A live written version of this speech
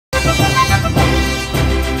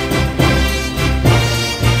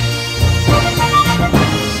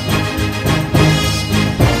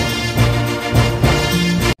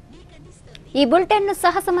ఈ బులెటిన్ ను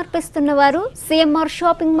సహ సమర్పిస్తున్న వారు CMR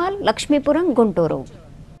shopping mall Lakshmipuram Guntur.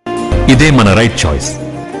 ఇదే మన రైట్ చాయిస్.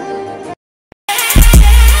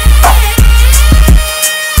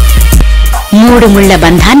 మూడు ముళ్ల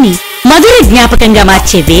బంధాన్ని మధుర జ్ఞాపకంగా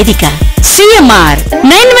మార్చే వేదిక సిఎంఆర్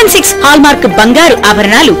 916 హాల్మార్క్ బంగారు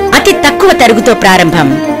ఆభరణాలు అతి తక్కువ తరుగుతో ప్రారంభం.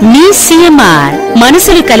 మీ సిఎంఆర్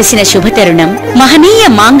మనసులు కలిసిన శుభతరుణం, మహనీయ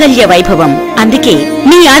మాంగళ్య వైభవం. అందుకే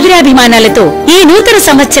మీ ఆదరాభిమానాలతో ఈ నూతన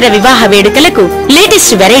సంవత్సర వివాహ వేడుకలకు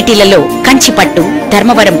లేటెస్ట్ వెరైటీలలో కంచి పట్టు,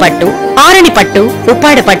 ధర్మవరం పట్టు, ఆరణి పట్టు,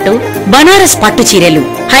 ఉప్పాడ పట్టు, బనారస్ పట్టు చీరలు,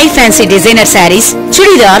 high fancy designer saris,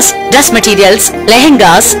 churidars, dress materials,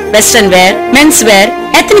 lehengas, western wear, men's wear,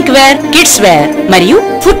 ethnic wear, kids wear మరియు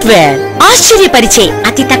ఫుట్ వేర్ ఆశ్చర్యపరిచే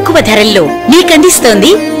అతి తక్కువ ధరల్లో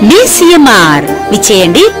మీకందిస్తోంది మీ సిఎంఆర్.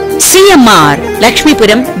 విచ్చేయండి సిఎంఆర్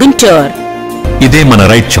లక్ష్మీపురం గుంటూరు. ఇదే మన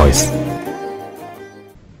రైట్ చాయిస్.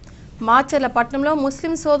 మాచర్ల పట్టణంలో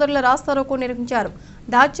ముస్లిం సోదరుల రాస్తారోకో నిర్వహించారు.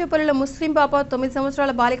 దాచేపల్లిలో ముస్లిం పాప 9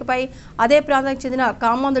 సంవత్సరాల బాలికపై అదే ప్రాంతానికి చెందిన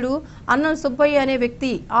కామందుడు అన్నం సుబ్బయ్య అనే వ్యక్తి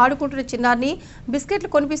ఆడుకుంటున్న చిన్నారిని బిస్కెట్లు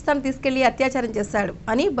కొనిపిస్తాను తీసుకెళ్లి అత్యాచారం చేశాడు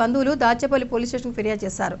అని బంధువులు దాచేపల్లి పోలీస్ స్టేషన్ ఫిర్యాదు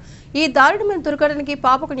చేశారు. ఈ దారుణమైన దుర్ఘటనకి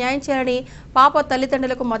పాపకు న్యాయం చేయాలని పాప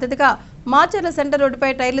తల్లిదండ్రులకు మద్దతుగా మాచర్ల సెంటర్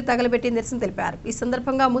రోడ్డుపై టైర్లు తగలబెట్టి నిరసన తెలిపారు. ఈ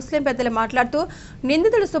సందర్భంగా ముస్లిం పెద్దలు మాట్లాడుతూ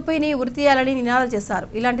నిందితుడు సుబ్బయ్యని ఉరి తీయాలని నినాదాలు చేశారు.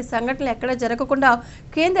 ఇలాంటి సంఘటనలు ఎక్కడా జరగకుండా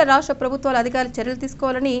కేంద్ర రాష్ట్ర ప్రభుత్వాల అధికారులు చర్యలు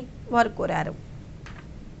తీసుకోవాలని వారు కోరారు.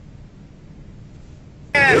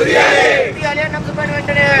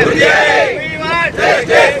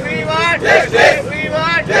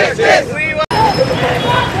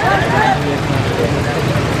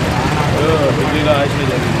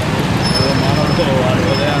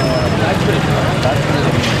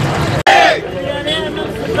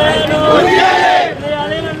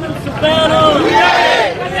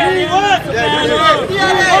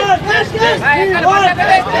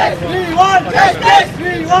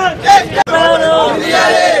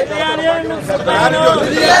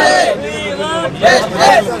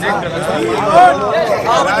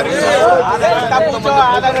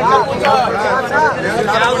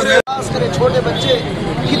 छोटे बच्चे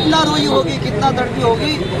कितना रोई होगी, कितना तड़पी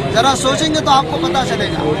होगी, जरा सोचेंगे तो आपको पता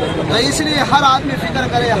चलेगा। तो इसलिए हर आदमी फिक्र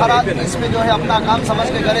करे, हर आदमी इसमें जो है अपना काम समझ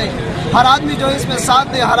के करे, हर आदमी जो है इसमें साथ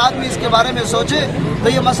दे, हर आदमी इसके बारे में सोचे तो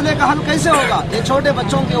ये मसले का हल कैसे होगा। ये छोटे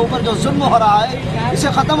बच्चों के ऊपर जो जुल्म हो रहा है इसे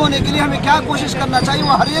खत्म होने के लिए हमें क्या कोशिश करना चाहिए,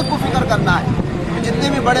 वो हर एक को फिक्र करना है। जितने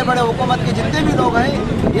भी बड़े बड़े हुकूमत के जितने भी लोग हैं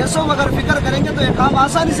ये सब अगर फिक्र करेंगे तो ये काम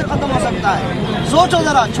आसानी से खत्म हो सकता है। सोचो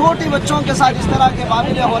जरा, छोटी बच्चों के साथ इस तरह के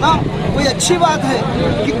मामले होना कोई अच्छी बात है।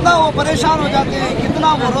 कितना वो परेशान हो जाते हैं, कितना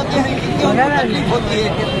वो रोते हैं, कितनी उनको तकलीफ होती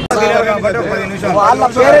है।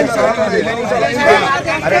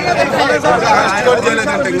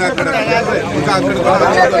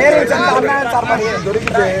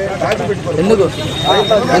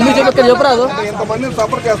 చెప్పరాదు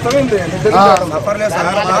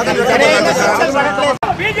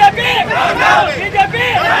బీజేపీ